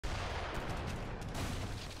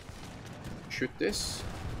shoot this.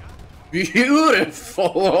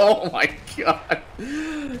 Beautiful! Oh my god!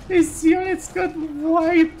 His units got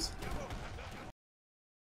wiped!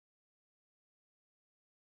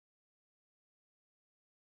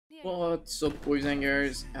 What's up, boys and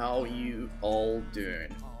girls? How you all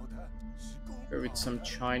doing? Here with some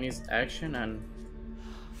Chinese action, and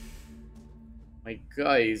my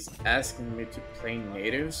guy is asking me to play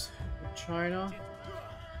natives with China,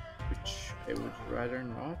 which I would rather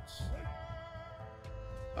not.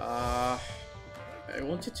 I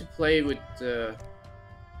wanted to play with I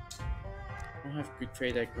don't have good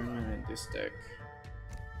trade agreement in this deck.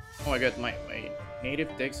 Oh my god, my native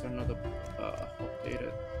decks are not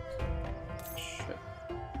updated. Shit.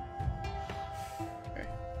 Okay.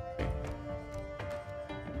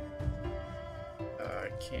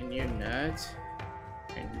 Can you not?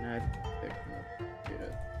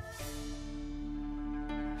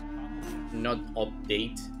 Not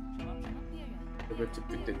update. I forgot to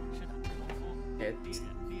put the head.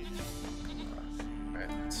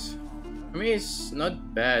 Right. I mean, it's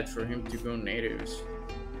not bad for him to go natives.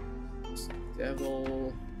 It's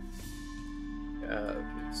devil. Yeah,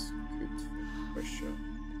 it's good for sure.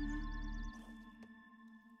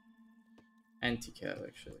 Anti-cat,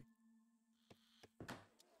 actually.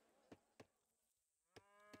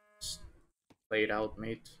 Just play it out,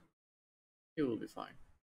 mate. It will be fine.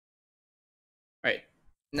 Alright.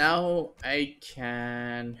 Now I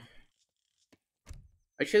can...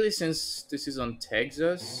 Actually, since this is on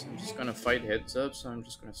Texas, I'm just gonna fight heads up, so I'm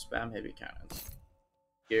just gonna spam heavy cannons.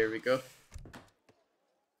 Here we go.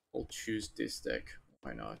 I'll choose this deck.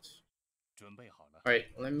 Why not? Alright,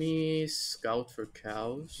 let me scout for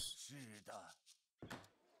cows.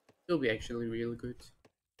 It'll be actually real good.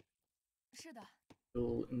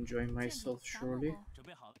 Will enjoy myself surely.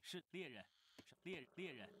 There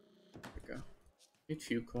we go. Need a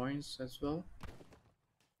few coins as well.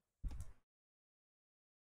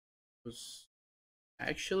 Was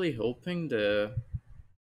actually hoping the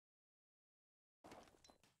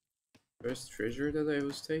first treasure that I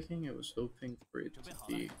was taking, I was hoping for it to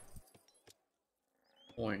be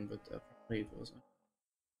coin, but apparently it wasn't.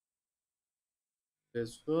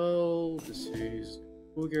 As well, this is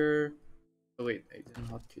Cougar. Oh wait, I didn't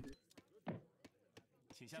hotkey it.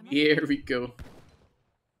 Here we go.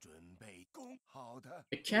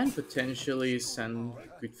 I can potentially send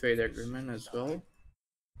Good Fate Agreement as well,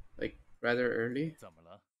 like rather early,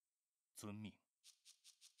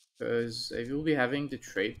 because I will be having the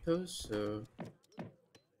trade post, so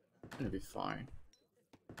it's gonna be fine.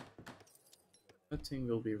 Nothing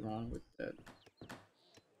will be wrong with that.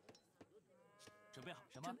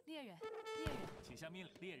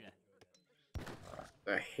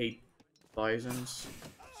 I hate bisons.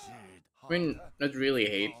 I mean, not really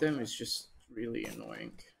hate them, it's just really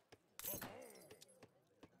annoying.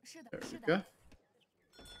 There we go.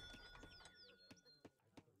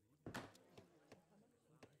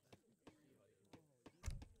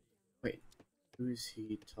 Wait, who is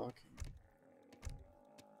he talking?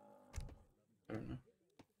 I don't know.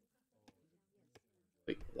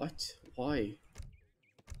 Wait, what? Why?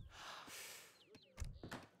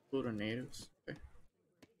 Go to natives. Okay.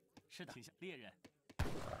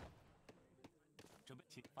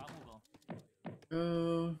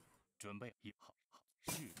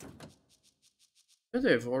 But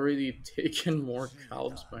they've already taken more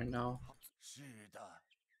cows by now.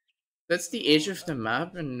 That's the edge of the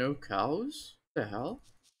map and no cows? What the hell?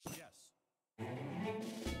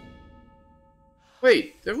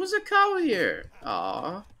 Wait, there was a cow here!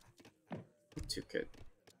 Ah, he took it.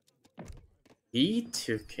 He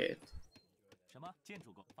took it.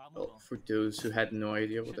 Well, for those who had no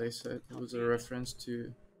idea what I said, it was a reference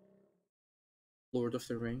to Lord of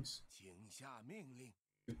the Rings.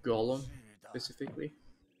 To Gollum, specifically.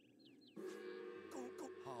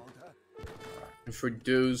 And for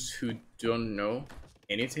those who don't know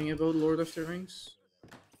anything about Lord of the Rings,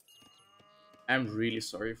 I'm really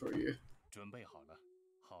sorry for you.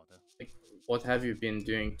 Like, what have you been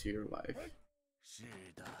doing to your life?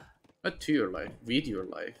 Not to your life, with your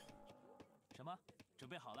life.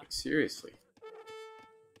 Like, seriously.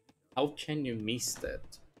 How can you miss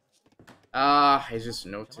that? Ah, I just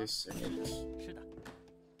noticed. I need...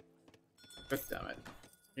 God damn it.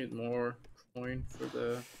 I need more coin for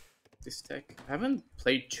this tech. I haven't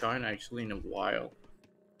played China actually in a while.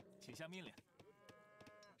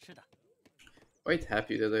 Quite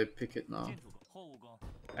happy that I pick it now.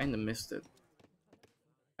 Kinda missed it.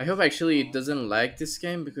 I hope actually it doesn't lag this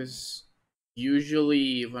game, because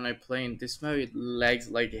usually when I play in this map it lags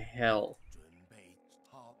like hell.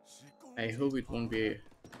 I hope it won't be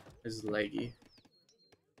as laggy.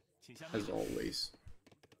 as always.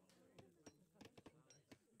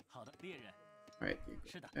 Alright, you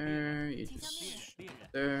go there, you just shoot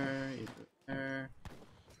there, you go there.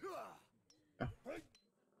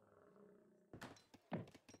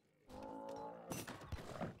 Oh.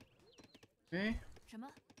 Okay.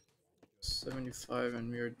 75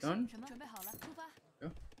 and we are done.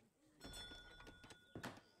 Go.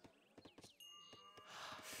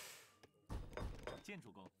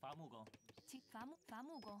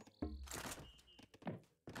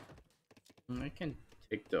 I can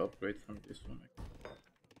take the upgrade from this one.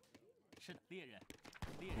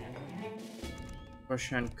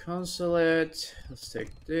 Russian consulate. Let's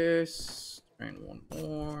take this. Train one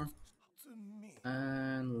more.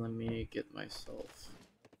 And let me get myself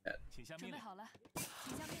that.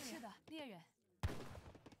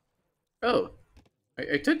 Oh,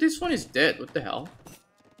 I thought this one is dead. What the hell?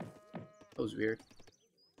 That was weird.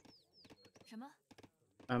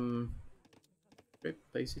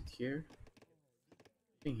 Place it here.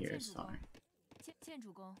 I think here is fine.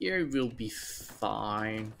 Here will be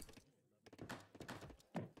fine.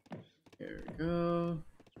 There we go.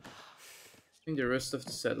 I think the rest of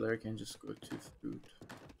the settler can just go to food.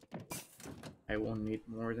 I won't need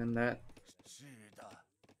more than that.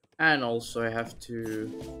 And also I have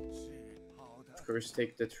to, of course,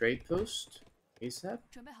 take the trade post ASAP.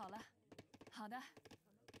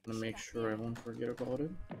 I'm gonna make sure I won't forget about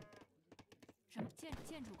it.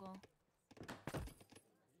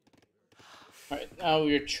 Alright, now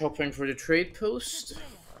we're chopping for the trade post.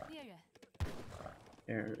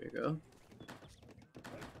 There we go.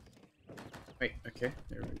 Wait, okay,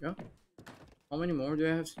 there we go. How many more do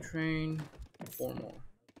I have to train? 4 more.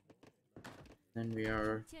 Then we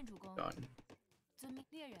are done.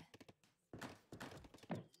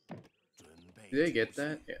 Did I get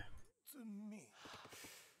that? Yeah.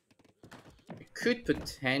 I could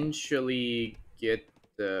potentially get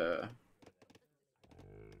the...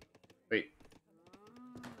 Wait.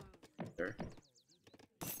 There.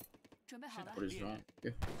 What is wrong?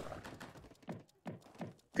 Yeah.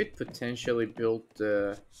 Could potentially build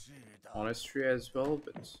the monastery as well,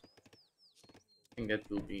 but I think that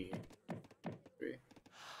will be great.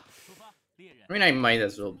 I mean, I might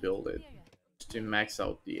as well build it just to max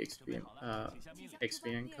out the XP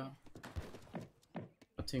income.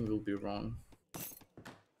 Nothing will be wrong.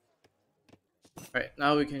 Alright,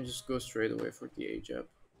 now we can just go straight away for the age up.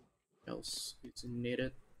 Else it's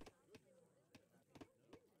needed.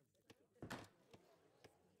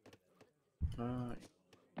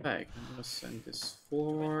 Back. I'm gonna send this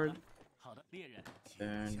forward.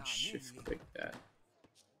 Then shift click that.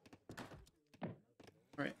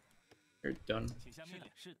 Alright, we're done.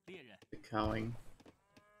 The cowing.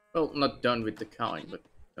 Well, not done with the cowing, but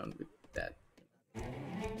done with that.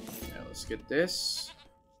 Now let's get this.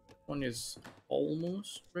 One is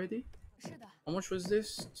almost ready. How much was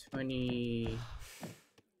this? 20.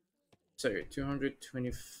 Sorry,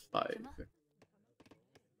 225.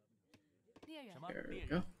 There we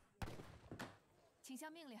go.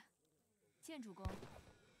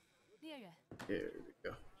 There we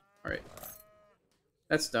go. Alright.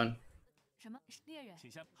 That's done.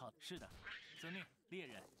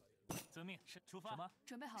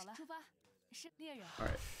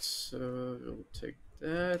 Alright, so we'll take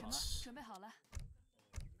that.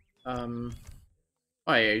 Oh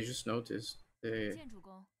yeah, I just noticed the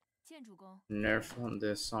nerf on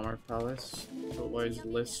the summer palace. So why is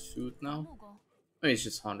less food now? I mean, it's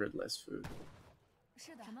just 100 less food.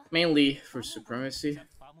 Mainly for supremacy.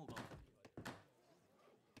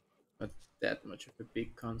 Not that much of a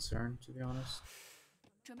big concern, to be honest.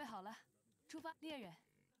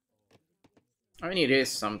 I mean, it is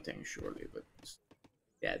something, surely, but it's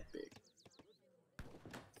that big.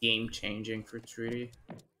 Game changing for treaty?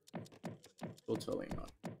 Totally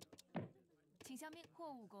not.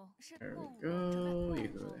 There we go. You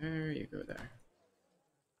go there, you go there.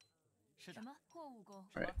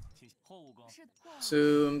 Alright.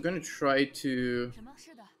 So I'm gonna try to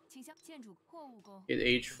get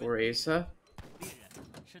H4 ASAP.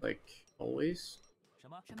 Like always.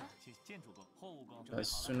 As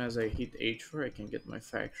soon as I hit H4, I can get my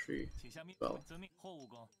factory, well,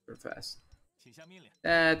 super fast.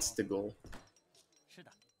 That's the goal.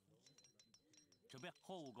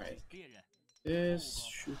 Right. This,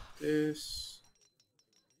 shoot this.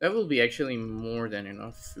 That will be actually more than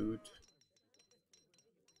enough food.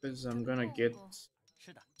 Because I'm gonna get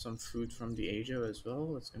some food from the Asia as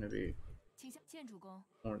well. It's gonna be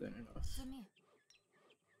more than enough.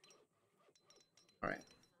 Alright.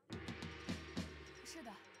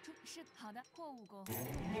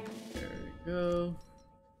 There we go.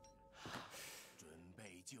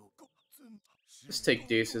 Let's take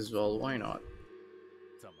this as well, why not?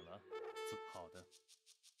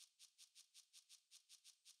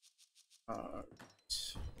 Uh,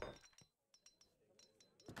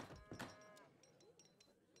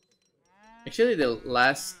 Actually, the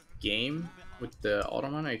last game with the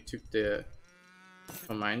Ottoman, I took the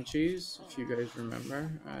Comanches, if you guys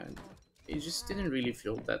remember, and it just didn't really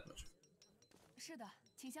feel that much.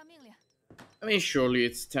 I mean, surely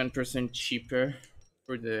it's 10% cheaper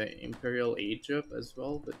for the Imperial Age up as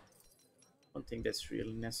well, but I don't think that's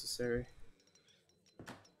really necessary.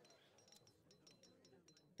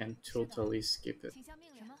 Can totally skip it.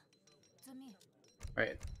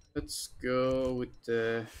 Alright, let's go with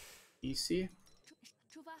the EC.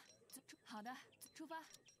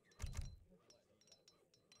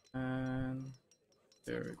 And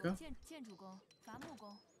there we go.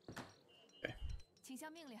 Okay.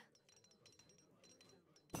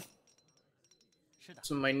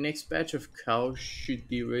 So my next batch of cows should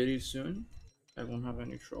be ready soon. I won't have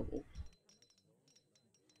any trouble.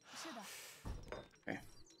 Okay.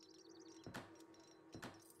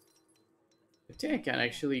 I think I can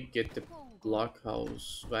actually get the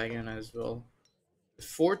blockhouse wagon as well. The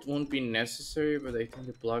fort won't be necessary, but I think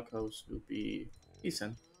the blockhouse will be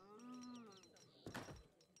decent.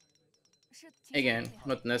 Again,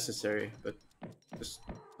 not necessary, but just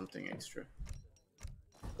something extra.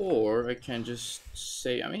 Or I can just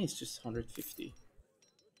say, I mean, it's just 150.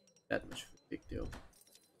 That much of a big deal.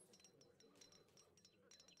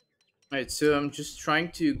 Alright, so I'm just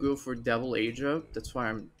trying to go for double age up. That's why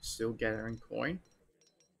I'm still gathering coin.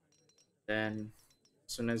 Then,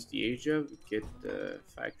 as soon as the age up, we get the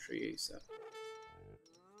factory ASAP.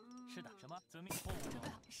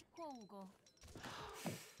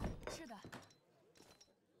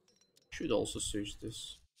 Should also switch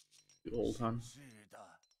this to Old Han.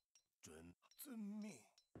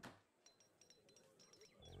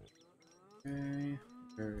 Okay,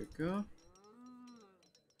 there we go.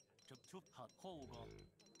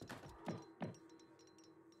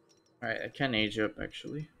 Alright, I can age up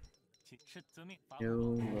actually.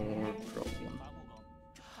 No more problem.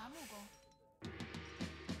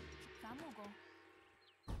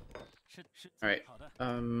 Alright,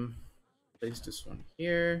 place this one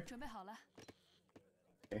here.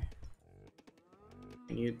 Okay.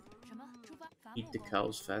 Can you eat the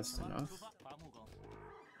cows fast enough?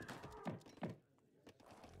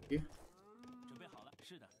 You?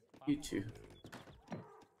 You too.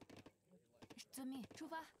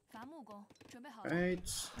 Right,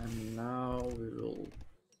 and now we will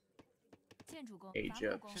age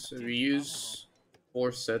up. So we use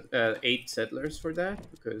 8 settlers for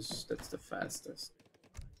that because that's the fastest.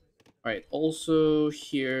 Alright, also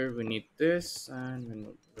here we need this and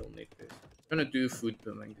we'll need this. I'm gonna do food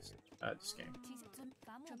booming this game.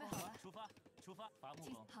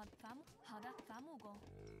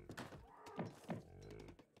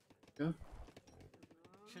 Go.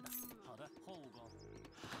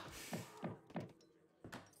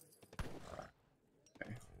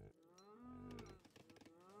 Okay.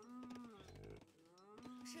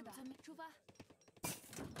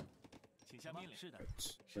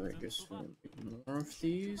 Right, so I guess we'll make more of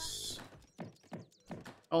these.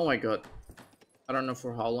 Oh my god. I don't know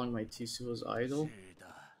for how long my TC was idle.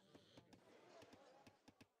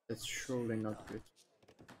 That's surely not good.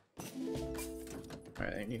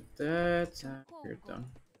 Alright, I need that, and we're done.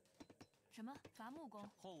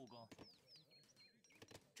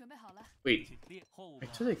 Wait, I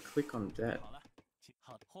thought I click on that.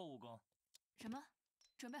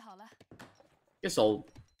 Guess I'll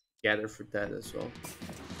gather for that as well.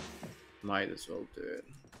 Might as well do it.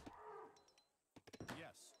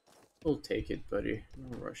 We'll take it, buddy.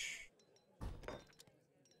 No rush.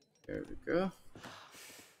 There we go.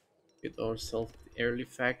 Get ourselves the early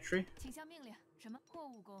factory.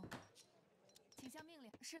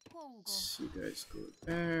 So you guys go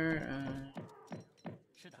there and...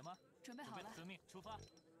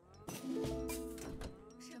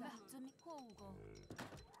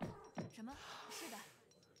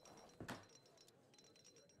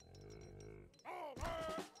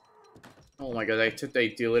 Oh my god, I thought I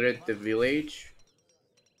deleted the village.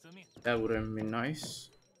 That would have been nice.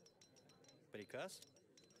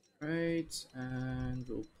 Right, and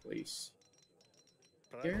we'll place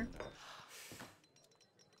here.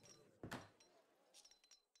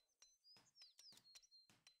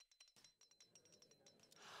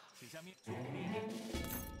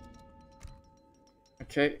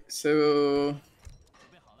 Okay, so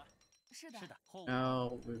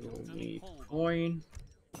now we will need coin,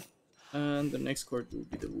 and the next card will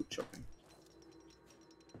be the wood chopping.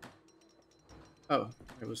 Oh,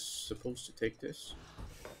 I was supposed to take this.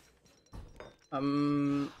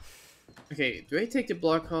 Okay, do I take the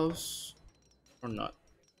blockhouse or not?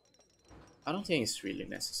 I don't think it's really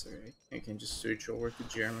necessary. I can just switch over to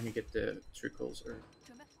Germany, get the trickles or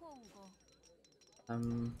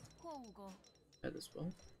that as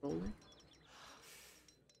well, probably.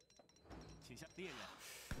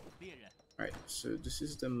 Alright, so this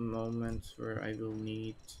is the moment where I will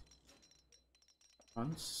need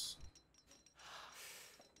funds.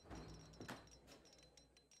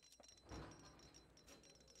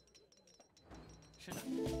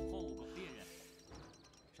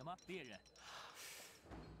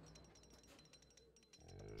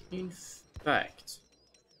 In fact,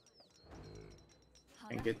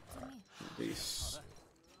 I can get this.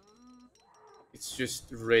 It's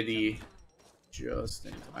just ready just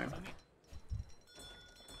in time.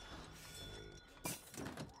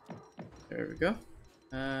 There we go.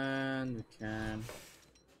 And we can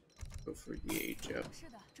go for the age up.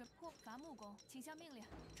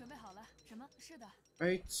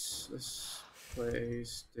 Right, let's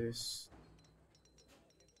place this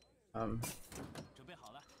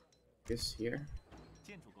this here.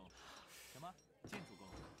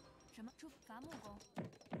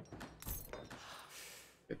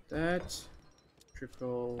 Get that.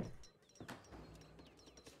 Trickle.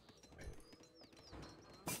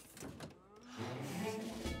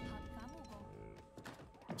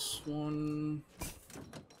 This one.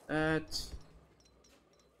 That.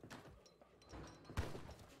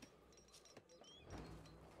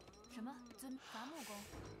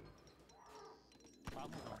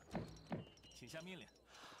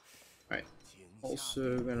 Right.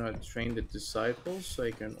 Also gonna train the disciples so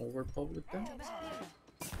I can overpublic them.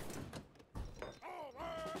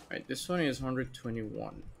 Right, this one is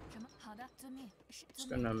 121. Just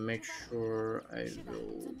gonna make sure I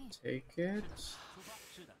will take it.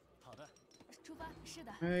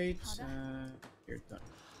 Right, you're done.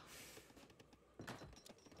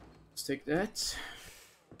 Let's take that.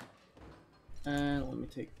 And let me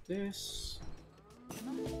take this.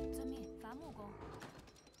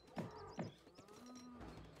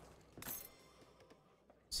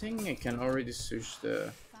 I think I can already switch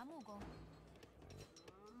the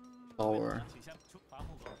power.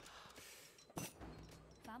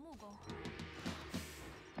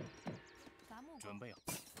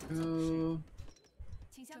 Go.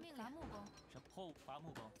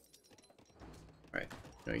 Right,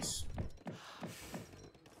 nice.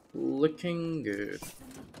 Looking good.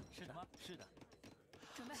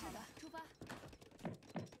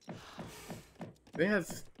 Do we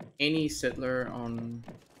have any settler on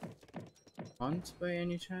hunt by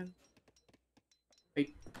any chance? I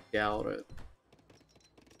doubt it.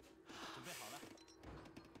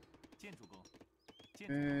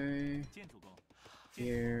 Okay.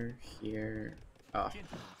 Here. Ah.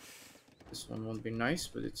 This one won't be nice,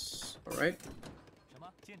 but it's alright.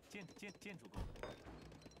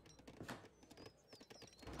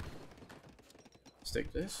 Let's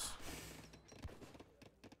take this.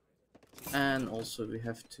 And also we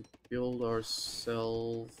have to build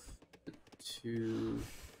ourselves to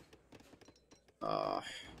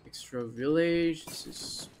extra village. This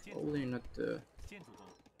is probably not the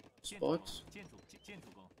spot.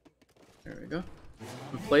 There we go.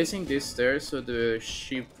 I'm placing this there so the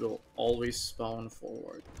sheep will always spawn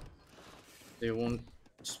forward. They won't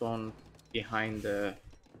spawn behind the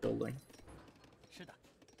building.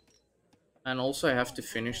 And also I have to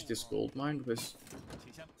finish this gold mine because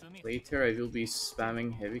later I will be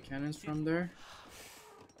spamming heavy cannons from there.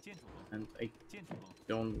 And I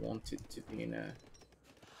don't want it to be in a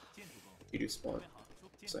shitty spot,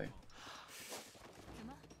 say.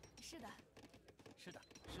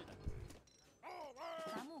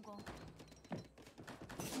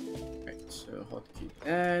 Right, so hotkey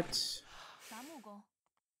that.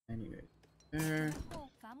 Anyway, there.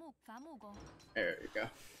 There we go.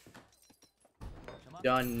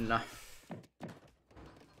 Done. Alright,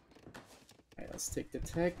 let's take the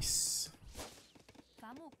text.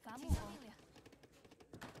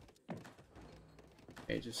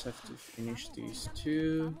 I just have to finish these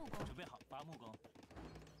two.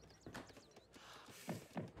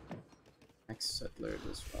 Next settler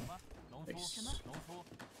as well. Nice.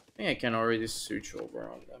 I think I can already switch over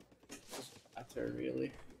on them. Doesn't matter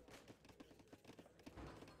really.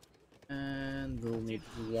 And we'll need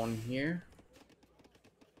one here.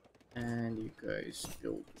 And you guys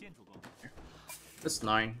build here. That's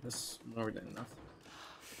 9. That's more than enough.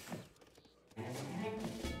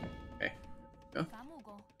 Okay. Go.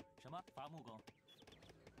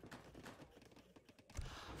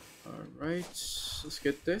 Alright, let's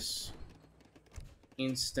get this.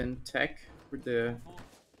 instant tech for the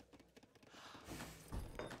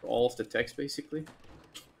for all of the techs basically.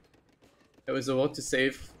 I was about to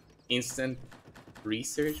save instant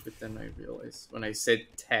research, but then I realized when I said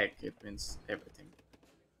tech, it means everything.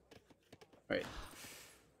 Right.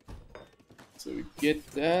 So we get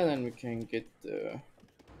that, and we can get the.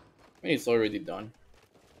 I mean, it's already done.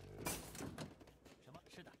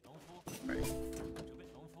 Right.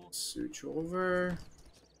 Switch over.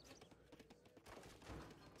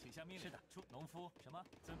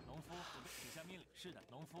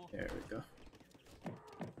 There we go.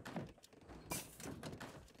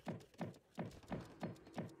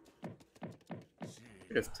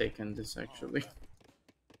 Should have taken this actually.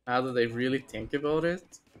 Now that I really think about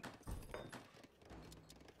it,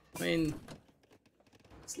 I mean,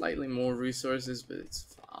 slightly more resources, but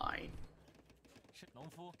it's fine.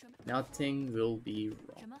 Nothing will be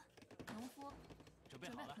wrong.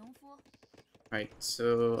 Right,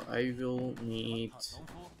 so I will need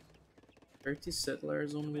 30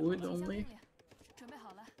 settlers on wood only.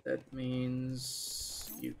 That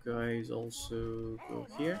means you guys also go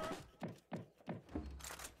here.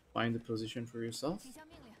 Find the position for yourself.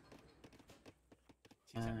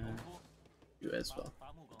 And you as well.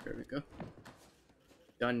 There we go.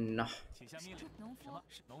 Done.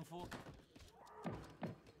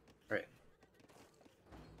 Right.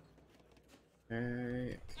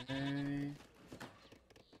 Okay, okay.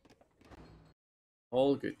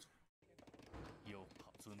 All good.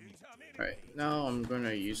 Alright, now I'm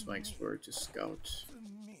gonna use my explorer to scout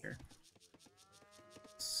here.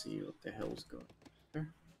 Let's see what the hell's going on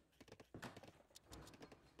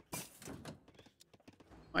there.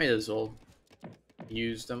 Might as well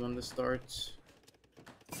use them on the start.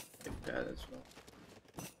 Like that as well.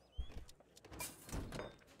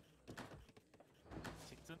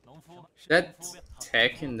 That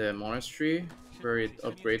tech in the monastery where it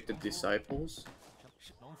upgrades the disciples,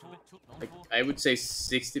 like I would say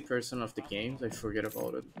 60% of the games I forget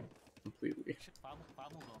about it completely.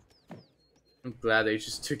 I'm glad I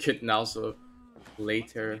just took it now so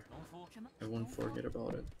later I won't forget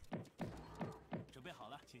about it.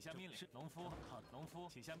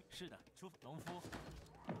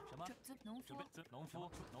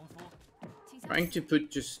 Trying to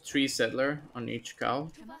put just 3 settler on each cow.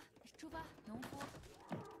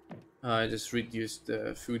 Just reduce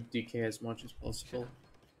the food decay as much as possible.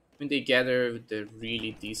 When they gather with the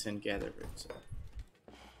really decent gather rate, so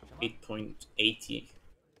 8.80. I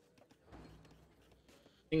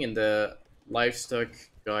think in the livestock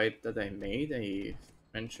guide that I made, I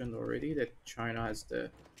mentioned already that China has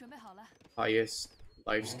the highest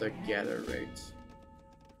livestock gather rate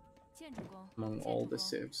among all the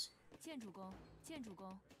civs,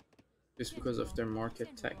 just because of their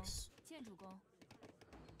market tax.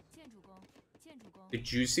 The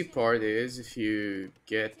juicy part is if you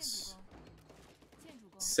get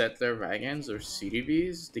settler wagons or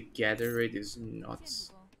CDBs, the gather rate is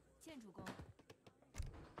nuts.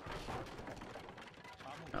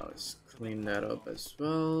 Now let's clean that up as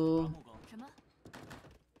well.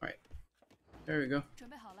 Alright, there we go.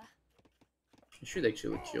 I should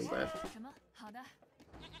actually kill that.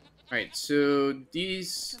 Alright, so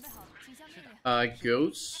these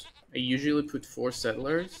goats, I usually put 4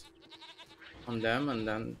 settlers on them, and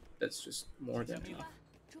then that's just more than enough.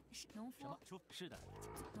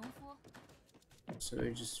 So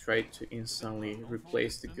I just try to instantly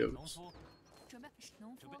replace the goats.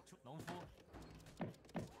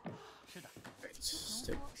 Right, let's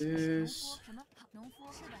take this.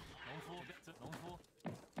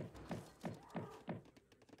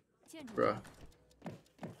 Bruh.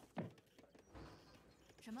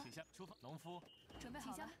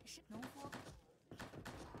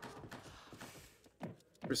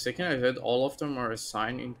 For a second I heard all of them are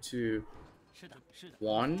assigned into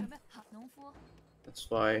 1. That's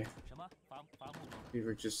why we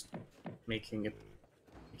were just making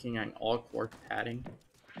an awkward padding,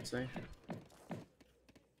 I'd say.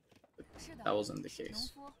 But that wasn't the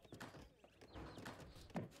case.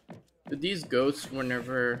 But these goats,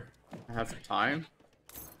 whenever I have time,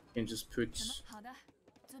 I can just put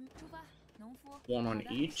 1 on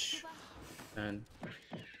each and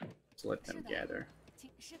just let them gather.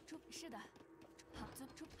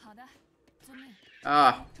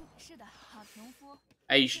 Ah,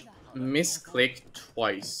 I misclicked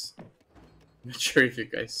twice. Not sure if you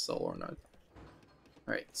guys saw or not.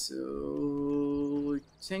 Alright, so I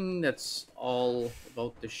think that's all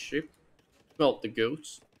about the ship. Well, the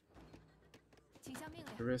goats.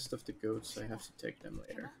 The rest of the goats, I have to take them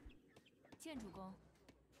later.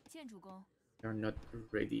 They're not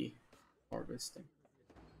ready harvesting.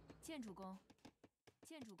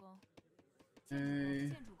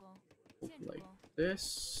 Okay. Like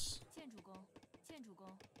this.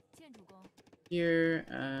 Here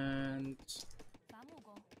and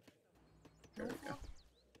there we go.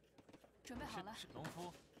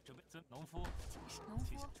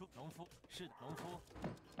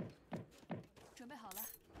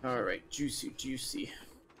 Alright, juicy, juicy.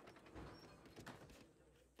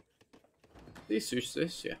 This is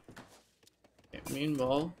this, yeah. Okay,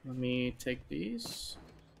 meanwhile, let me take these.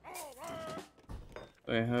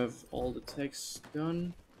 I have all the text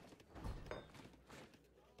done.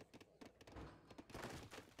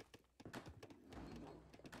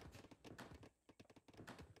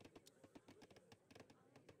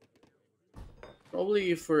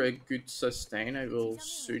 Probably for a good sustain, I will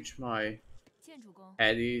switch my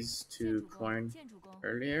eddies to coin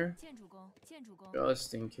earlier,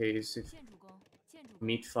 just in case if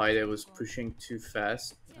mid fight I was pushing too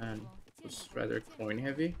fast and was rather coin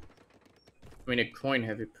heavy. I mean a coin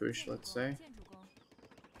heavy push, let's say.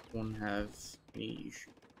 Won't have any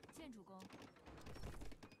issue.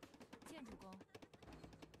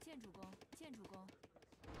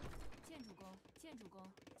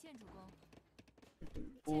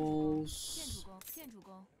 Walls.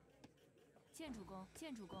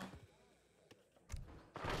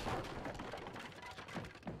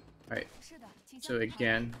 Alright, so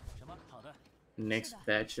again, next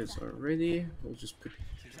batches are ready. We'll just put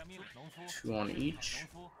 2 on each.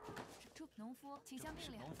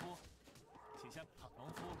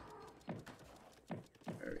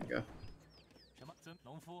 There we go.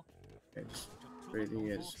 Okay, just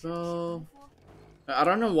ready as well. I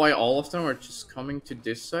don't know why all of them are just coming to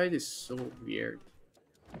this side. It's so weird.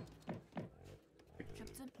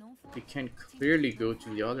 They can clearly go to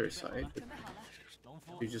the other side, but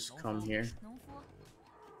they just come here for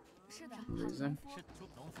some reason.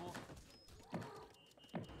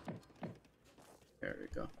 There we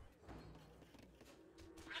go.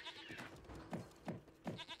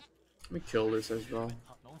 Let me kill this as well.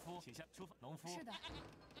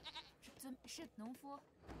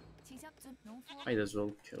 Might as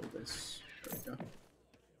well kill this. There we go.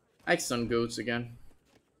 Axe on goats again.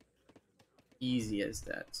 Easy as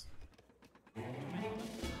that.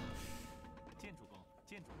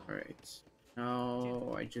 Alright.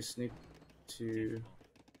 Now I just need to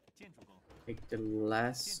take the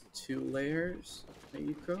last 2 layers. There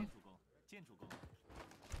you go.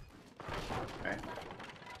 Okay.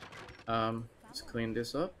 Let's clean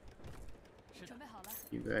this up.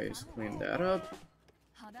 You guys clean that up.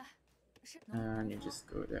 And you just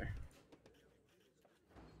go there.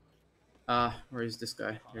 Where is this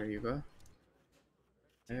guy? There you go.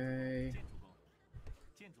 Okay.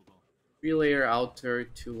 3 layer outer,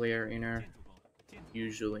 2 layer inner.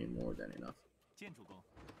 Usually more than enough.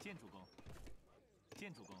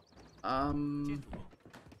 I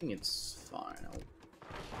think it's fine.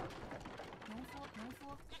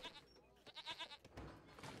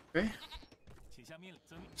 Okay.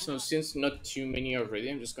 So since not too many are ready,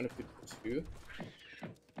 I'm just gonna put 2.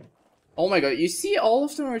 Oh my god, you see all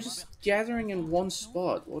of them are just gathering in one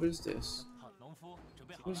spot. What is this?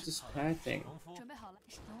 What's this pad thing?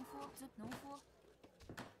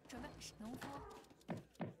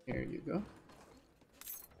 Here you go.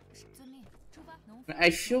 I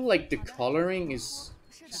feel like the coloring is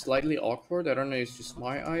slightly awkward. I don't know if it's just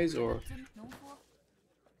my eyes or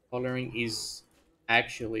coloring is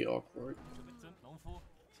actually awkward.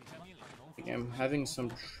 I'm having some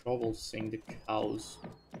trouble seeing the cows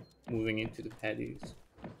moving into the paddies.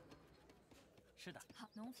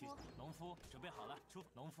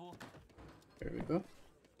 There we go.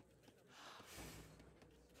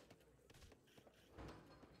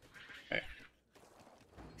 Okay.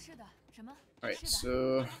 Alright,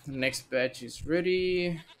 so the next batch is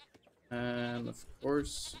ready. And of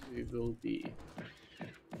course, we will be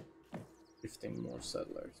shifting more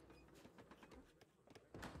settlers.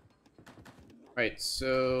 Right,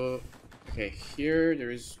 so okay, here there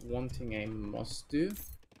is one thing I must do.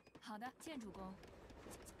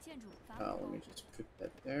 Let me just put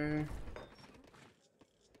that there.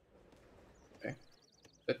 Okay,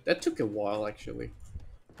 that took a while actually.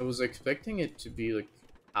 I was expecting it to be like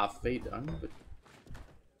halfway done, but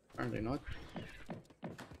apparently not.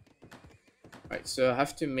 Right, so I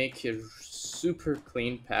have to make a super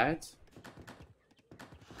clean path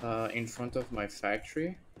in front of my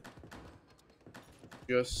factory.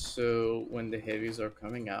 Just so when the heavies are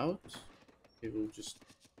coming out, they will just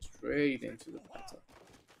straight into the battle.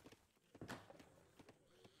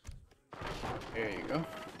 There you go.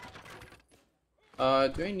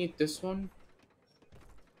 Do I need this one?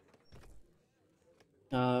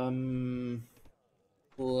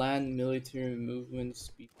 Land military movement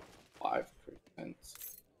speed 5%.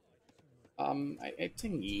 I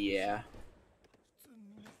think yeah,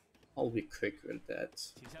 I'll be quick with that.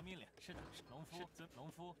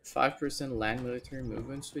 5% land military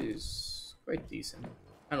movement speed is quite decent,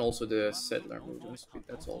 and also the settler movement speed,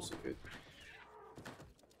 that's also good.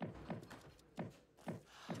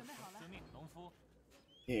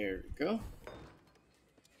 Here we go.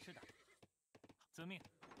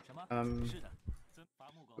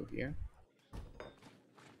 Go here.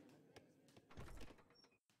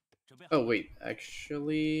 Oh wait,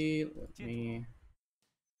 actually, let me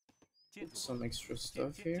put some extra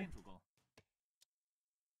stuff here.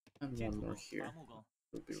 And one more here.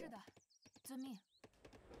 Will be one.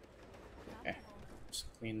 Okay, just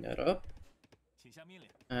clean that up.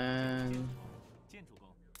 And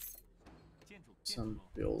some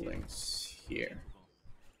buildings here.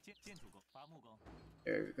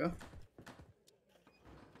 There we go.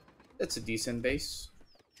 That's a decent base.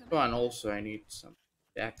 Oh, and also I need some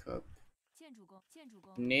backup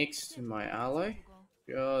next to my ally,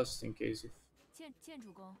 just in case if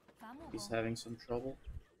he's having some trouble.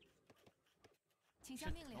 Okay.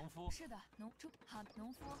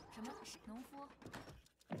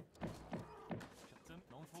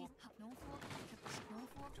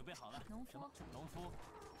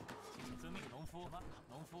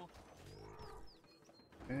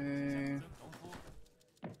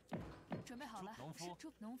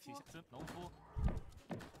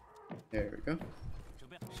 There we go.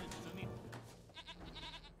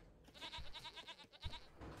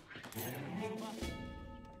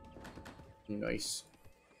 Nice.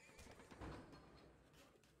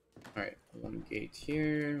 Alright, one gate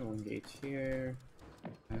here, one gate here,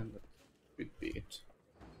 and that could be it.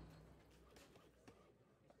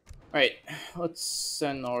 Alright, let's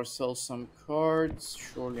send ourselves some cards.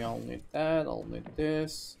 Surely I'll need that, I'll need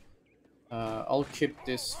this. I'll keep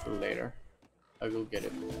this for later. I will get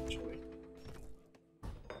it eventually.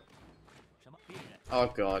 Oh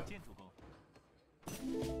god.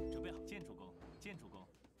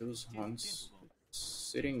 Those hunts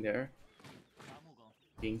sitting there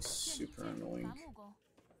being super annoying.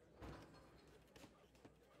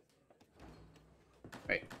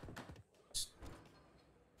 Right.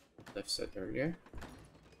 I've said earlier.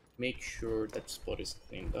 Make sure that spot is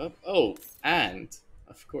cleaned up. Oh, and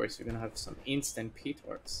of course we're gonna have some instant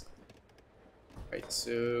petards. Right,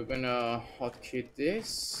 so we're gonna hotkey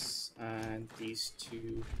this and these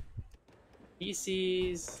two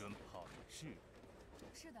PCs,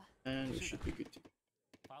 and we should be good to go.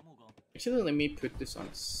 Actually, let me put this on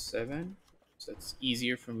 7, so that's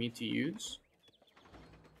easier for me to use.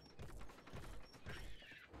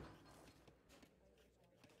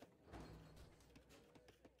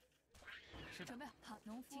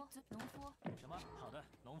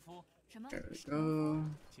 There we go.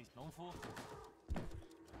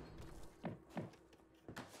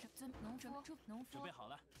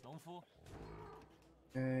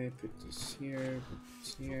 Okay, put this here, put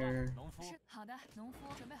this here.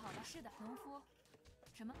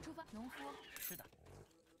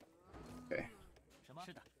 Okay.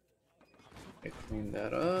 Okay, clean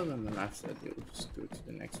that up, and then after that, we'll just go to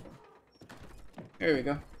the next one. There we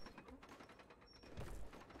go.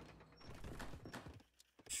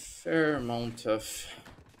 Fair amount of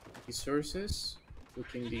resources,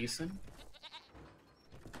 looking decent.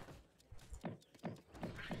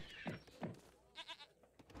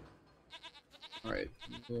 Alright,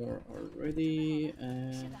 more already,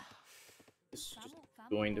 and just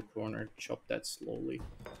go in the corner, chop that slowly.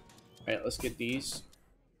 Alright, let's get these.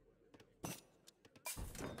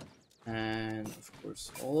 And of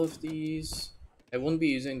course, all of these. I won't be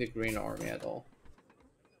using the green army at all.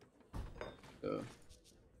 So,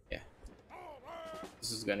 yeah.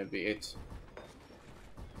 This is gonna be it.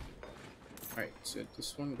 Alright, so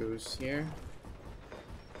this one goes here.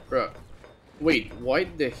 Bruh. Wait, why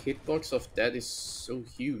the hitbox of that is so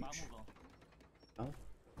huge? Oh.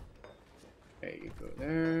 Okay, you go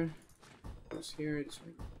there. Goes here, this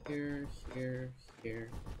one here, here,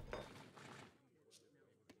 here.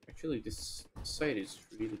 Actually, this site is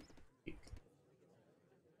really big.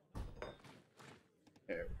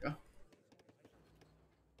 There we go.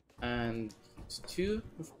 And it's 2,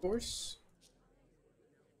 of course.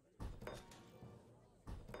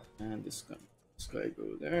 And this guy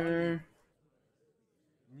go there.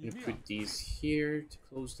 I'm gonna put these here to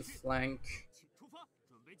close the flank.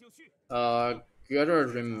 Gotta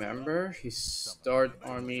remember his start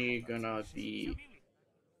army gonna be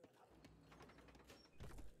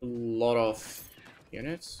a lot of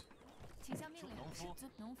units.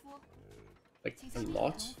 Like a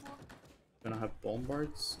lot. gonna have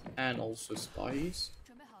bombards and also spies.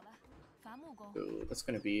 So that's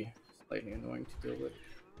gonna be slightly annoying to deal with.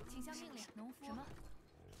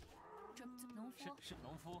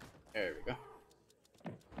 There we go.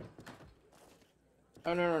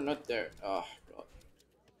 Oh no, not there. Oh god.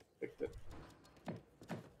 Picked it.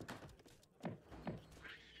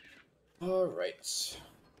 Alright.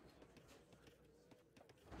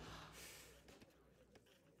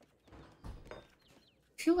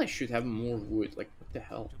 I feel I should have more wood. Like, what the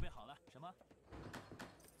hell?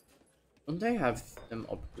 Don't I have them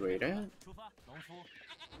upgraded?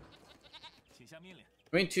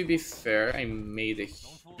 I mean, to be fair, I made a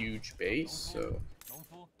huge base, so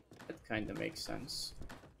that kind of makes sense.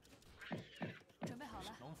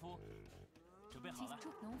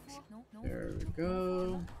 There we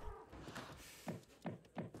go.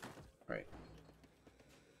 Right.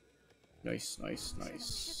 Nice, nice,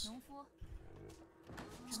 nice.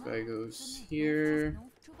 This guy goes here.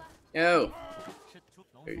 No!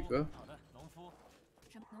 There you go.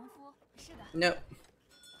 No.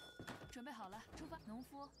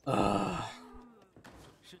 Ah.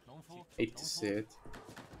 Hate to see it.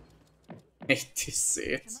 Hate to see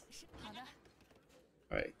it.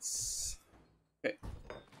 Right. Okay.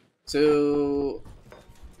 So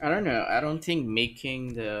I don't know. I don't think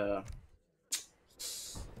making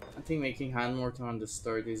hand mortar on the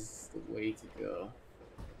start is the way to go.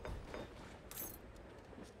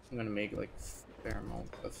 I'm gonna make like a fair amount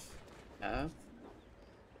of half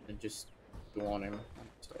and just go on him on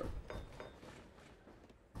the start.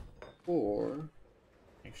 Or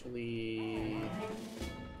actually,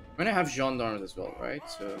 I'm gonna have gendarmes as well, right?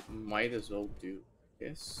 So might as well do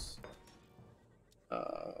this.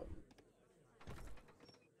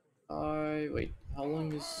 Wait, how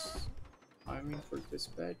long is timing for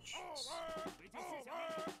dispatch?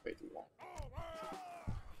 Wait, long.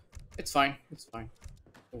 It's fine, it's fine.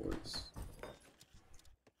 No worries.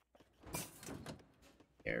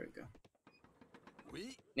 There we go.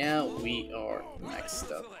 Now we are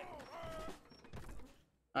maxed up.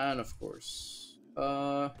 And of course, do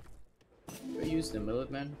I use the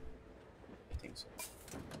Minutemen? I think so.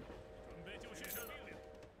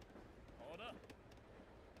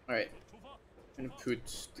 Alright, I'm gonna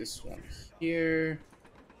put this one here.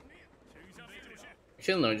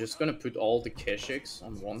 Actually, no, just gonna put all the Keshiks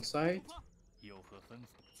on one side.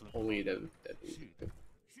 Only that would be good.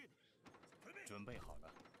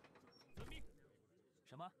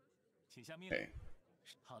 Okay.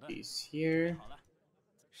 These here.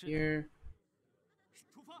 Here.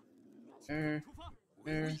 There.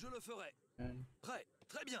 There. And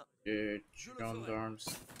the gendarmes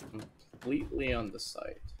completely on the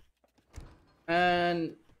side.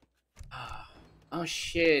 And oh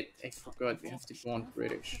shit, I forgot we have to go on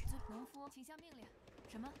British.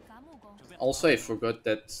 Also, I forgot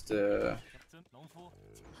that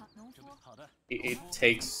it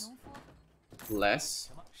takes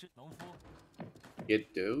less to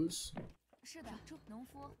get those.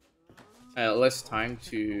 Less time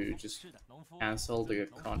to just cancel the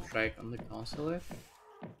contract on the consulate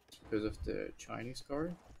because of the Chinese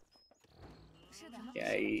card. Yeah,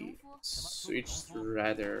 I switched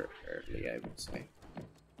rather early, I would say.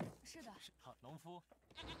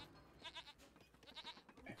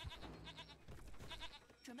 Okay.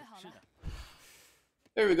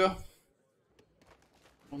 There we go. I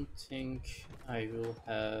don't think I will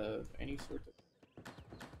have any sort of...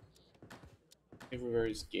 Everywhere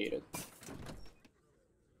is gated.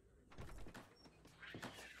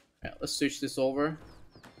 Yeah, let's switch this over.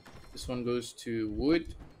 This one goes to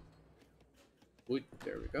wood. Wood,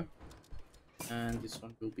 there we go. And this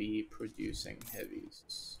one will be producing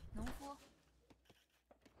heavies.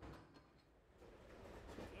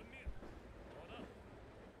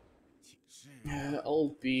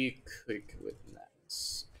 I'll be quick with that.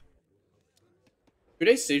 Should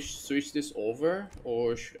I switch this over,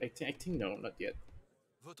 or should I think no, not yet.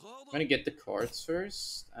 I'm gonna get the cards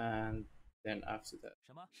first, and then after that.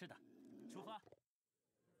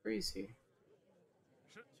 Where is he?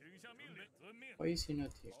 Why is he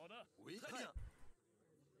not here?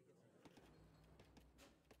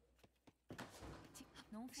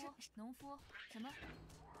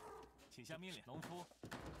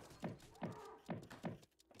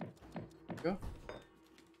 Go.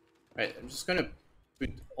 Right, I'm just gonna put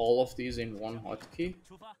all of these in one hotkey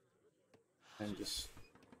and just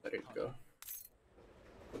let it go.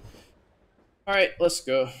 Alright, let's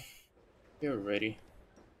go. You're ready.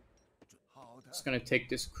 Just gonna take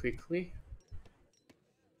this quickly.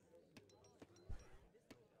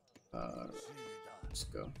 Let's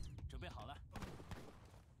go.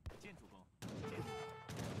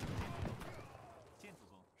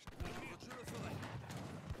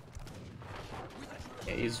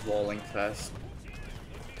 Yeah, he's walling fast.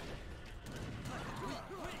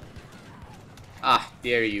 Ah,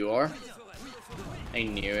 there you are. I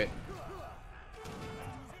knew it.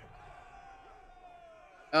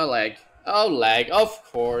 Oh, lag. Oh, lag. Of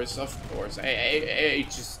course, of course. I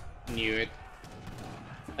just knew it.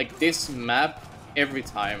 Like, this map, every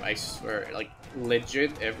time, I swear. Like,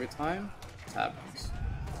 legit, every time, it happens.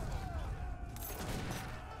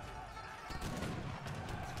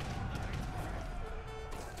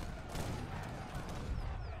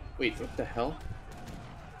 Wait, what the hell?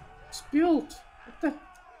 It's built! What the?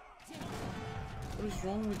 What is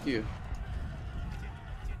wrong with you?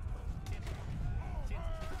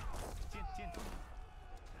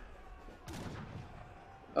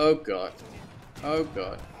 Oh god. Oh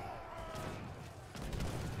god.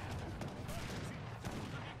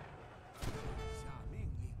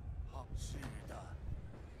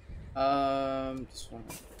 This one.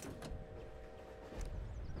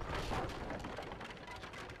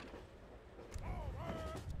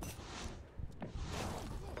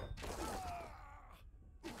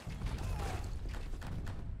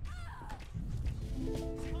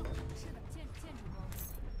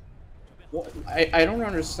 What? I don't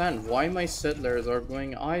understand why my settlers are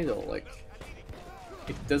going idle. Like,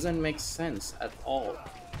 it doesn't make sense at all.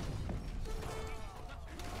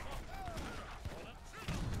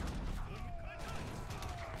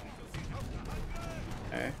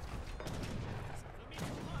 Okay.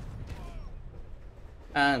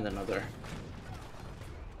 And another.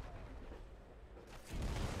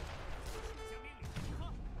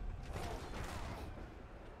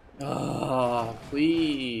 Ah,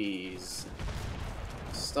 please.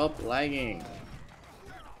 Stop lagging.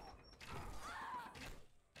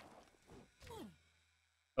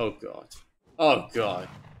 Oh god. Oh god.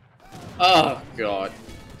 Oh god.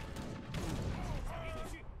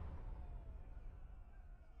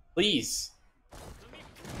 Please.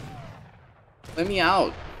 Let me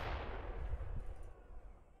out.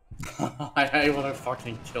 I wanna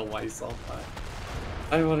fucking kill myself, man.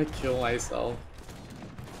 I wanna kill myself.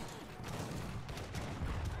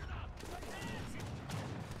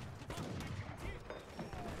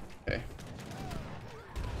 Okay.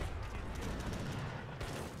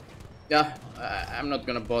 Yeah, I'm not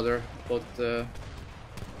gonna bother about the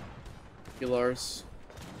pillars.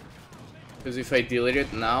 Because if I delete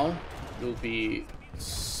it now, it will be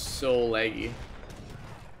so laggy.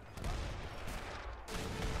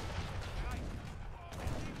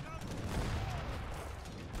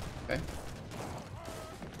 Okay.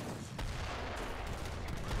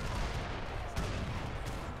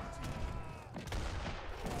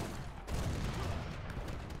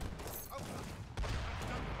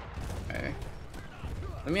 Okay.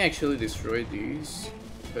 Let me actually destroy these,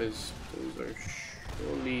 because those are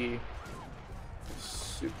surely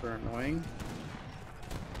super annoying.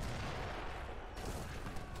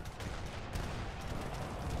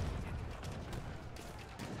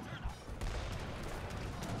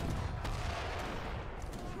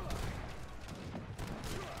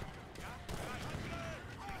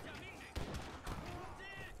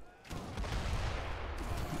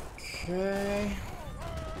 Okay.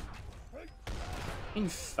 In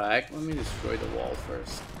fact, let me destroy the wall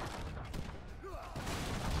first.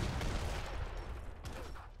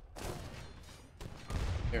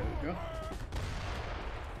 There we go.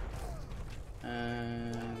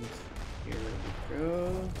 And here we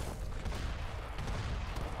go.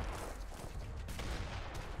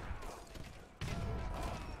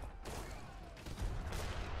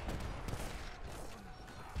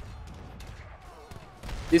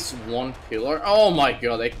 This one pillar. Oh my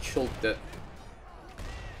god, I killed that.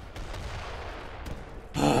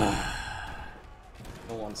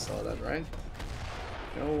 No one saw that, right?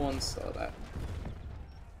 No one saw that.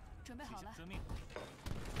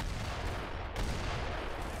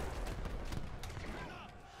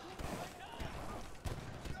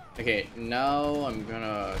 Okay, now I'm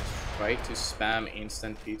gonna try to spam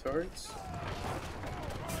instant petards.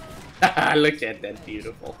 Look at that,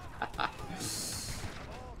 beautiful.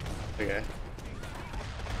 Okay.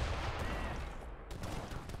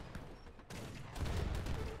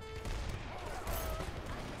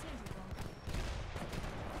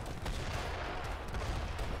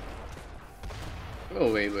 Go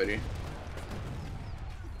away, buddy.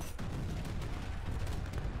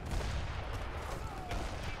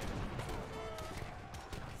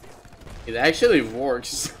 It actually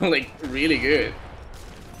works, like, really good.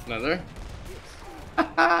 Another?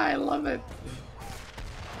 I love it.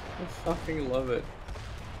 I fucking love it.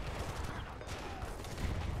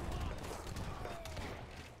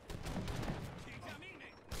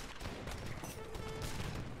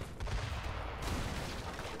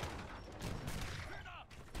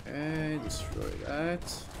 destroy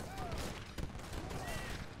that.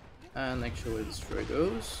 And actually destroy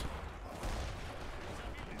those.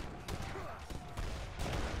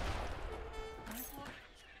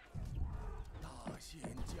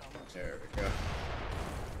 There we go.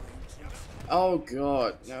 Oh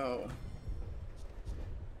god, no.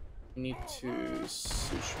 I need to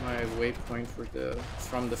switch my waypoint for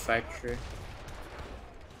from the factory.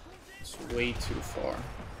 It's way too far.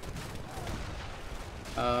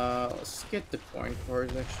 Let's get the point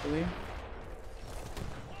cards actually.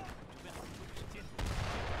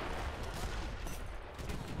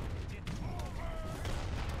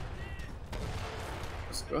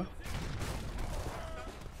 Let's go.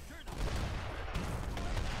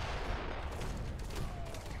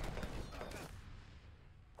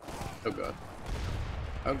 Oh god.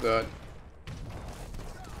 Oh god.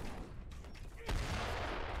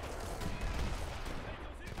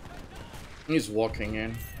 He's walking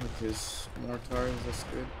in with his mortars, that's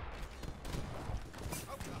good.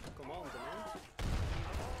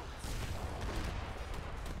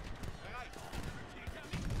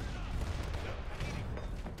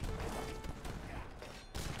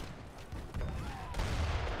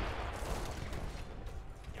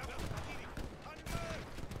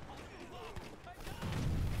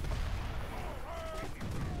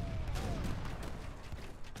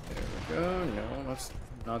 There we go. No, that's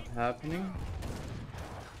not happening.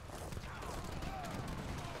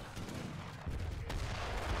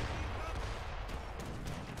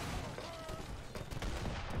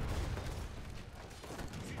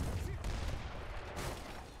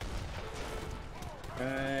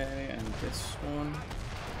 Okay, and this one.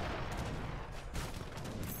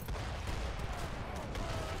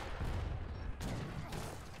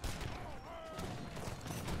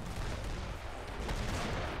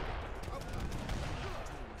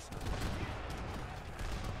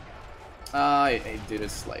 I did it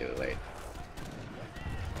slightly late.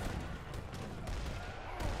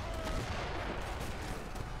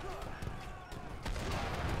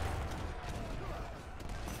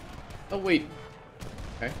 Oh wait.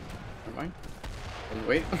 Okay, never mind. Then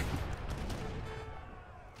wait.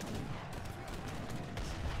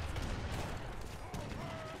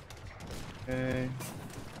 Okay.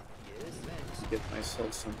 Let's get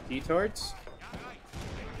myself some petards.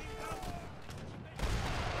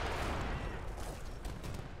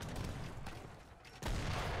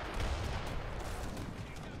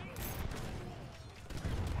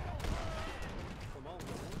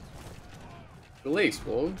 Will they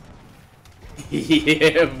explode?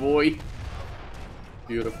 Yeah, boy.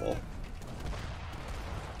 Beautiful.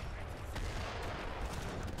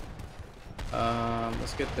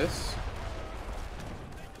 Let's get this.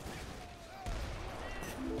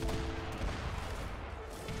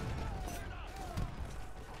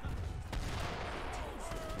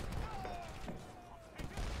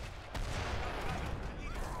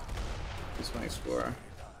 He's my explorer.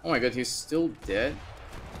 Oh my god, he's still dead.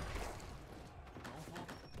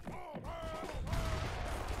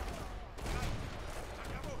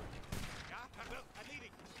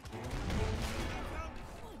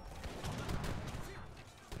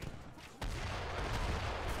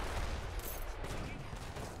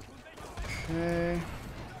 Okay.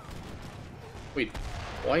 Wait,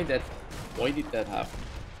 why did that happen?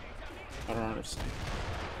 I don't understand.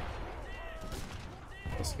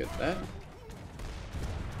 Let's get that.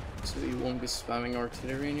 So you won't be spamming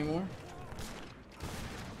artillery anymore.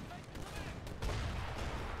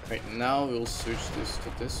 Right, now we'll switch this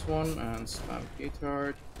to this one and spam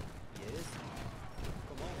petard.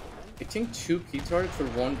 I think 2 petard for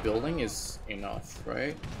 1 building is enough,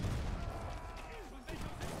 right?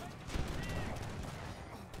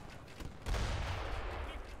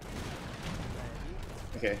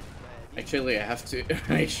 Okay, actually I have to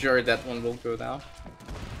make sure that one will go down.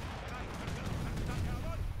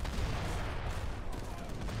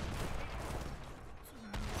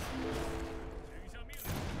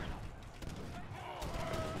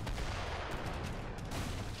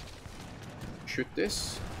 Shoot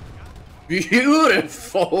this.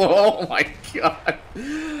 Beautiful! Oh my god!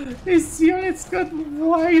 This unit's got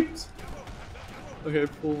wiped! Okay,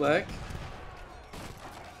 pull back.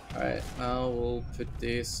 Alright, now we'll put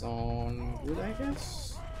this on wood, I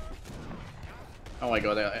guess? Oh my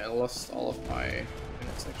god, I lost all of my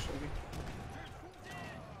units actually.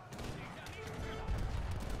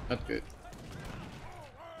 Not good.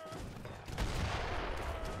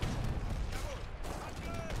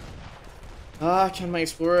 Can my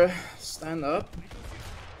explorer stand up?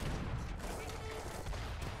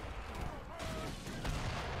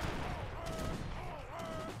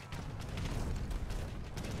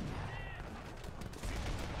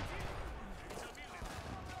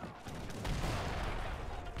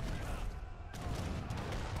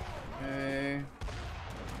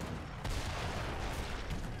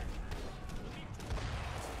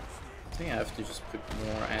 think I have to just put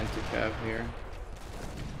more anti-cav here.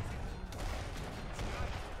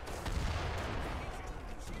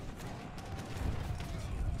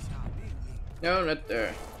 No, not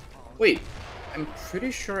there. Wait, I'm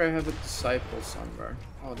pretty sure I have a disciple somewhere.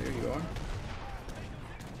 Oh, there you are.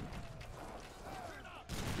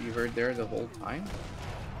 You were there the whole time?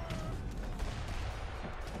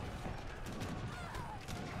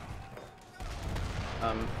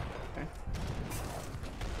 Okay.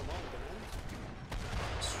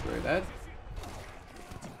 Destroy that.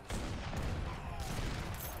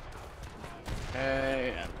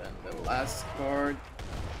 Okay, and then the last card.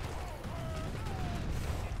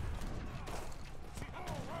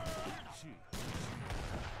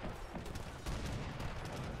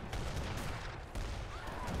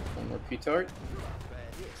 One more Petard.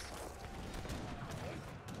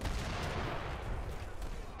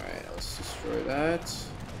 Alright, let's destroy that.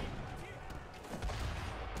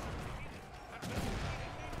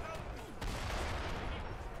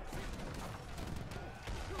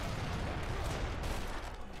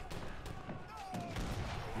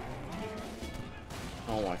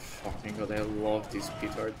 Oh my fucking god, I love this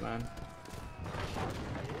Petard, man.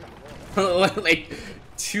 Like,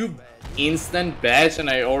 2 instant bash and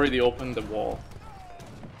I already opened the wall.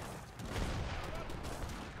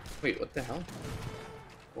 Wait, what the hell?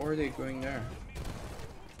 Why are they going there?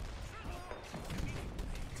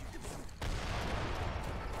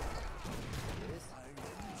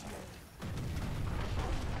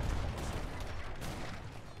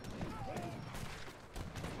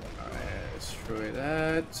 Alright, destroy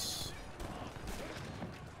that.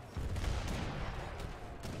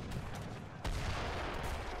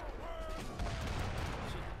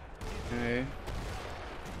 Okay.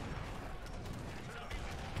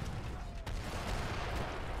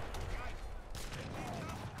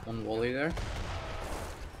 One volley there.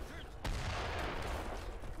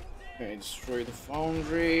 Okay, destroy the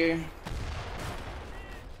foundry.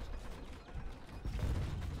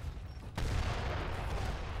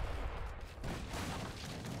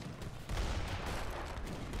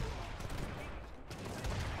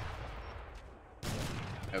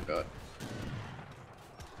 Oh god.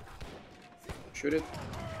 Shoot it.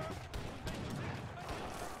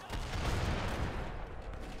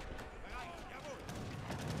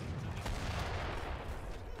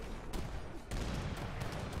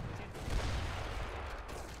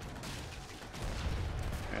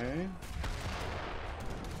 Okay.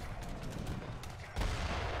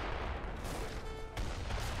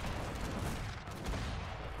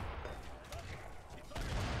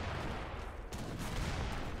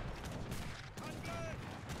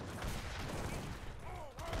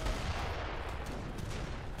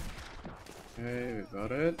 Okay, we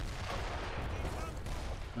got it.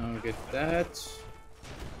 Now we get that.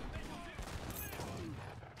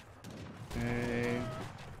 Okay.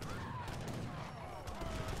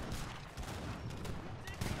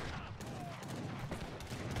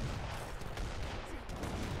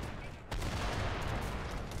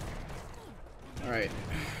 Alright,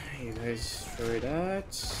 you guys destroy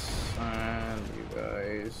that, and you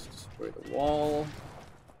guys destroy the wall.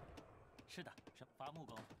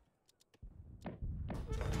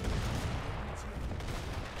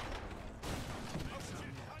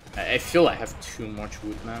 I feel I have too much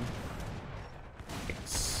wood, man. Like,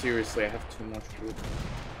 seriously, I have too much wood.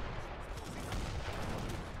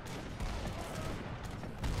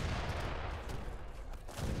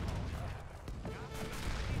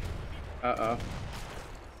 Uh-oh.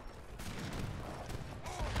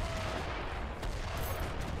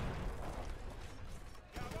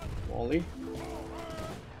 Wally.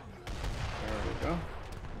 There we go.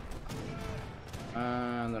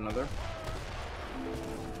 And another.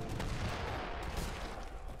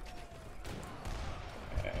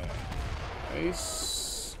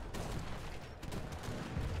 Nice.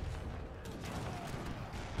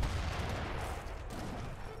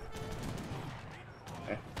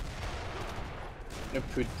 Okay. I'm gonna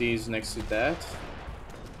put these next to that.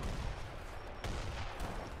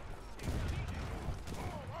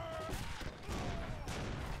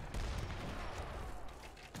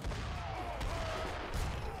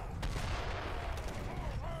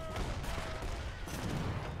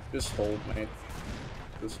 Just hold, mate.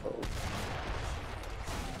 Just hold.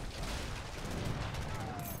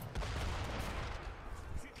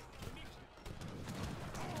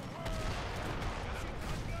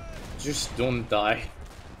 Just don't die.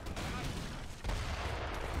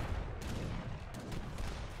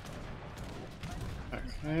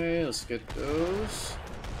 Okay, let's get those.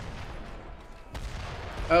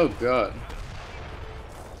 Oh god.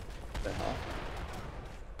 What the hell?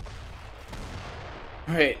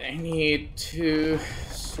 Alright, I need to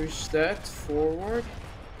switch that forward.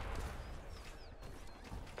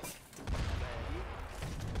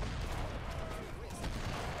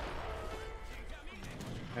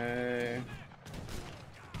 Okay.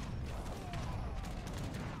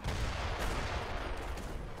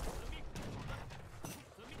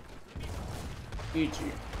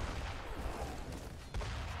 GG.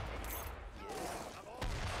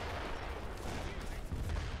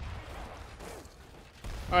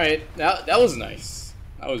 Alright, that was nice.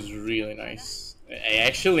 That was really nice. I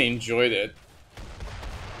actually enjoyed it.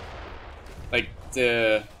 Like,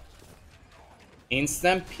 the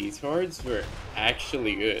instant petards were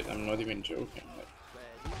actually good. I'm not even joking.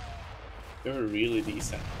 Like, they were really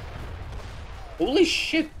decent. Holy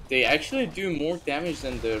shit, they actually do more damage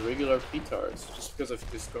than the regular petards just because of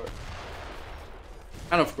this card.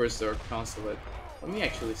 And of course they're consulate. Let me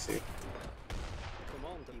actually see.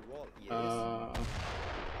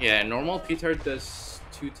 Yeah, normal petard does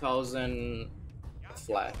 2000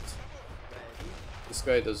 flat. This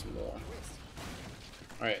guy does more.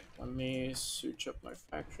 Alright, let me switch up my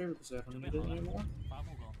factory because I don't need it anymore.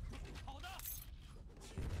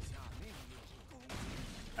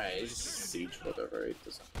 Alright, just siege whatever, it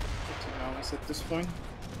doesn't matter to be honest at this point.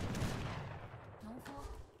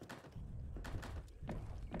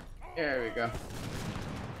 There we go.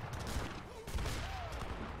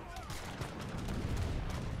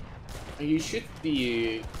 You should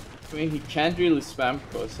be... I mean, he can't really spam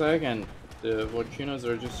Cossack and the volcanoes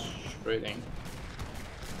are just shredding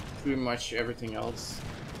pretty much everything else.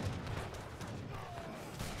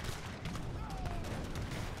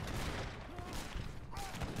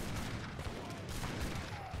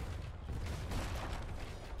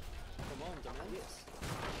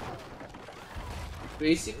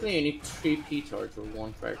 Basically, you need 3 petards for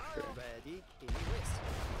 1 factory.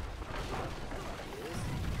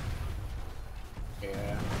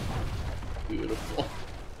 Yeah, beautiful.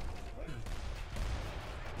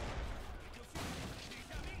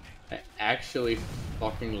 I actually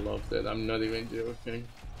fucking loved it. I'm not even joking.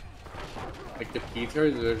 Like, the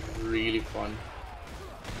petards are really fun.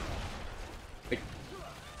 Like,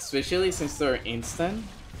 especially since they're instant.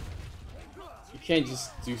 You can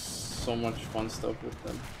just do so much fun stuff with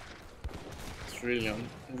them. It's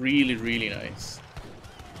really, really nice.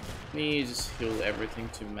 Let me just heal everything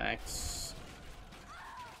to max.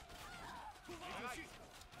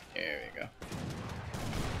 There we go.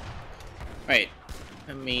 Right,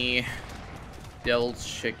 let me double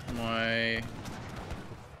check my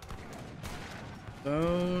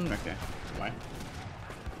phone. Okay, fine.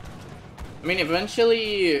 I mean,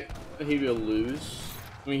 eventually he will lose.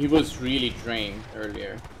 I mean, he was really drained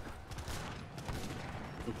earlier.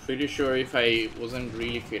 I'm pretty sure if I wasn't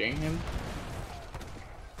really fitting him.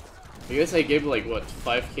 I guess I gave like, what,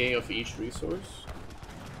 5k of each resource?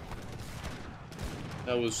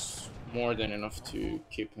 That was more than enough to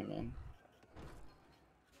keep him in.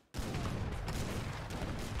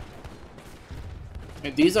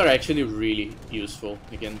 And these are actually really useful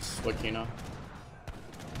against Volcano.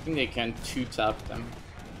 I think they can 2-tap them.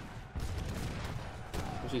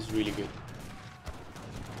 Which is really good.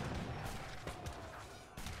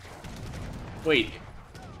 Wait.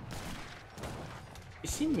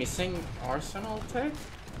 Is he missing Arsenal tech?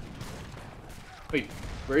 Wait,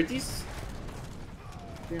 were these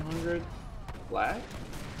 300 flat?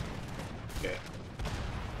 Okay.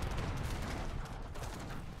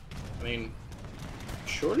 I mean,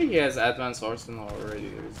 surely he has advanced Arsenal already.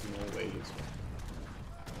 There is no way he's...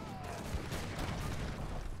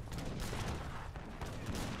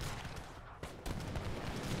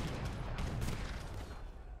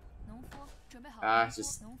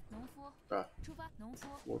 just...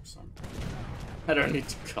 work some. I don't need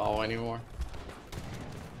to call anymore.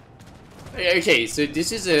 Okay, so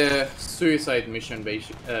this is a suicide mission,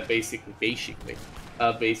 basically.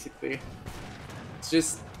 It's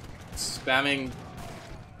just spamming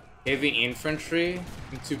heavy infantry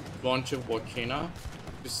into a bunch of volcano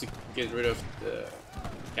just to get rid of the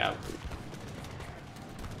cavalry.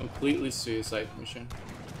 Completely suicide mission.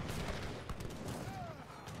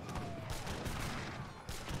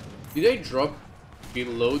 Did they drop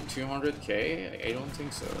below 200k? I don't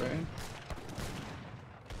think so, right?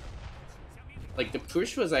 Like, the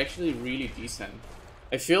push was actually really decent.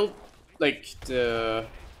 I feel like the...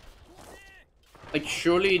 Like,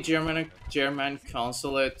 surely German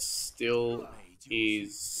consulate still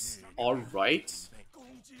is alright.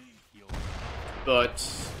 But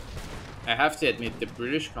I have to admit, the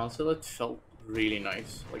British consulate felt really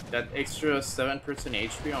nice. Like, that extra 7%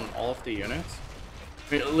 HP on all of the units.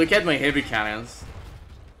 I mean, look at my heavy cannons.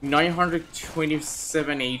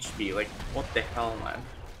 927 HP. Like, what the hell, man?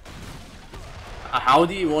 How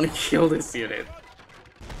do you want to kill this unit?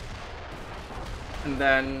 And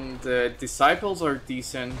then the disciples are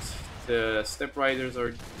decent. The step riders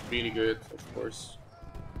are really good, of course.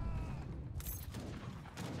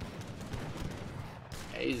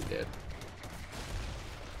 Yeah, he's dead.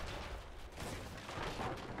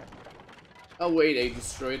 Oh wait, I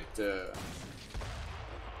destroyed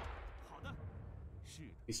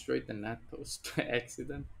the net post by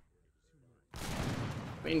accident. I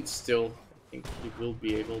mean, still, I think he will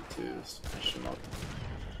be able to smash him up.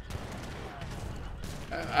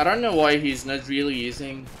 I don't know why he's not really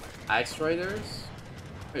using Axe Riders.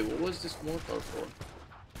 Wait, what was this mortar for?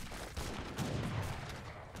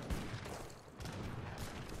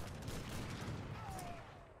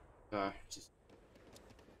 Just,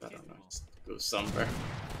 I don't know, just go somewhere.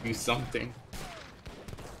 Do something.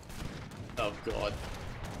 Oh god.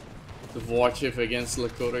 The Warchief against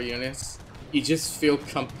Lakota units. You just feel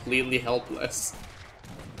completely helpless.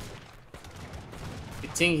 I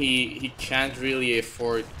think he can't really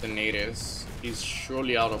afford the natives. He's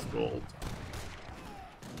surely out of gold.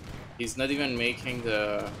 He's not even making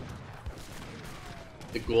the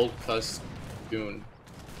gold plus goon.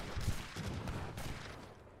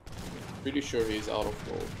 Pretty sure he's out of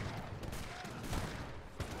gold.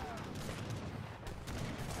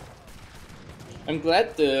 I'm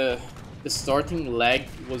glad the starting lag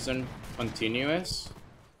wasn't continuous.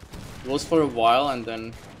 It was for a while and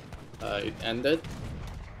then it ended.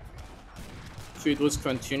 If it was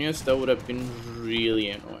continuous, that would have been really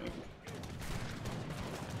annoying.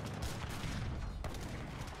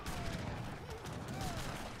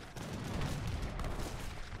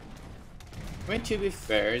 I mean, to be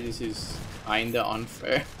fair, this is kinda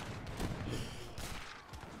unfair.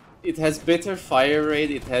 It has better fire rate,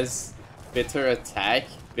 it has better attack,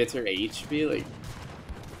 better HP, like...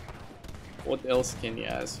 what else can you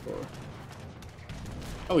ask for?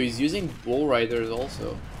 Oh, he's using Bull Riders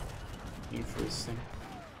also. Interesting.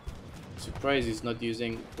 Surprised he's not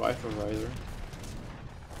using Rifle Rider.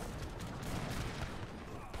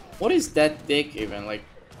 What is that deck even? Like,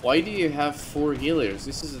 why do you have 4 healers?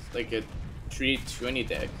 This is like a 320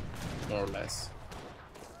 deck, more or less.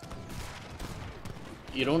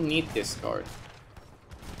 You don't need this card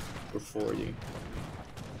for 40.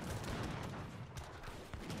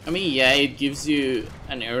 I mean, yeah, it gives you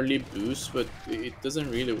an early boost, but it doesn't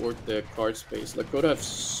really work the card space. Lakota have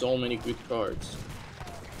so many good cards.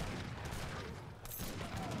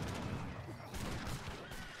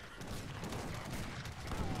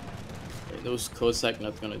 Okay, those Cossack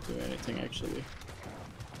not gonna do anything actually.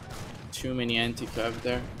 Too many anti-cav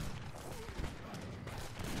there.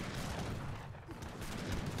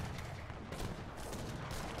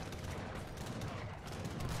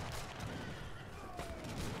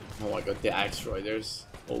 Oh my god, the Axe Riders.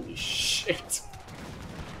 Holy shit.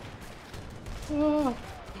 Oh,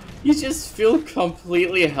 you just feel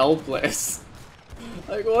completely helpless.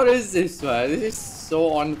 Like, what is this, man? This is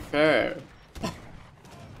so unfair.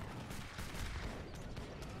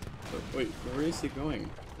 Wait, where is he going?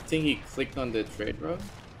 I think he clicked on the trade route.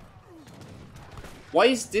 Why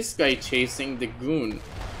is this guy chasing the goon?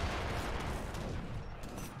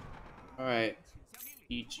 Alright.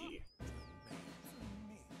 GG.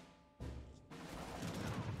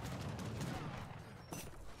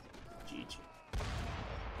 GG.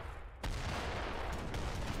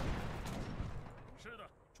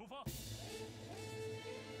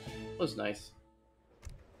 Was nice.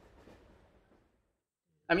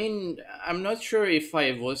 I mean, I'm not sure if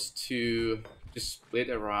I was to just split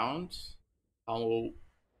around how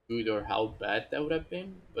good or how bad that would have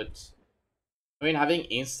been, but I mean, having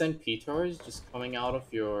instant Petards just coming out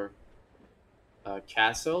of your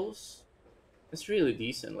castles, that's really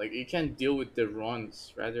decent. Like, you can deal with the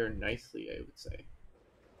runs rather nicely, I would say.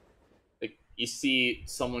 Like, you see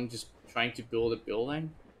someone just trying to build a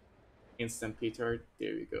building, instant Petard,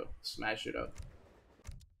 there you go, smash it up.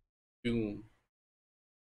 Boom.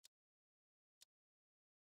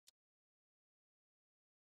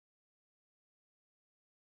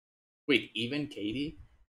 Wait, even KD?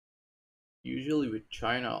 Usually with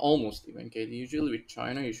China, almost even KD. Usually with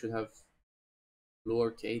China, you should have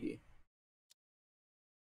lower KD.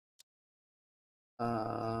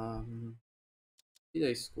 Did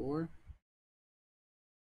I score?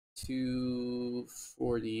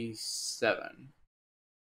 247.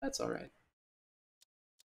 That's alright.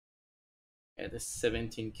 Yeah, the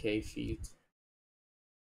 17k feet.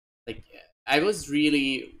 Like, I was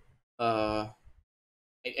really,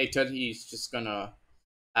 I thought he's just gonna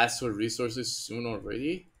ask for resources soon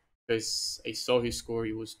already, because I saw his score,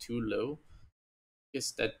 he was too low. I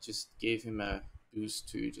guess that just gave him a boost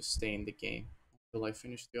to just stay in the game until I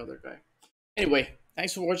finished the other guy. Anyway,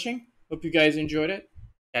 thanks for watching. Hope you guys enjoyed it.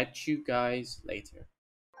 Catch you guys later.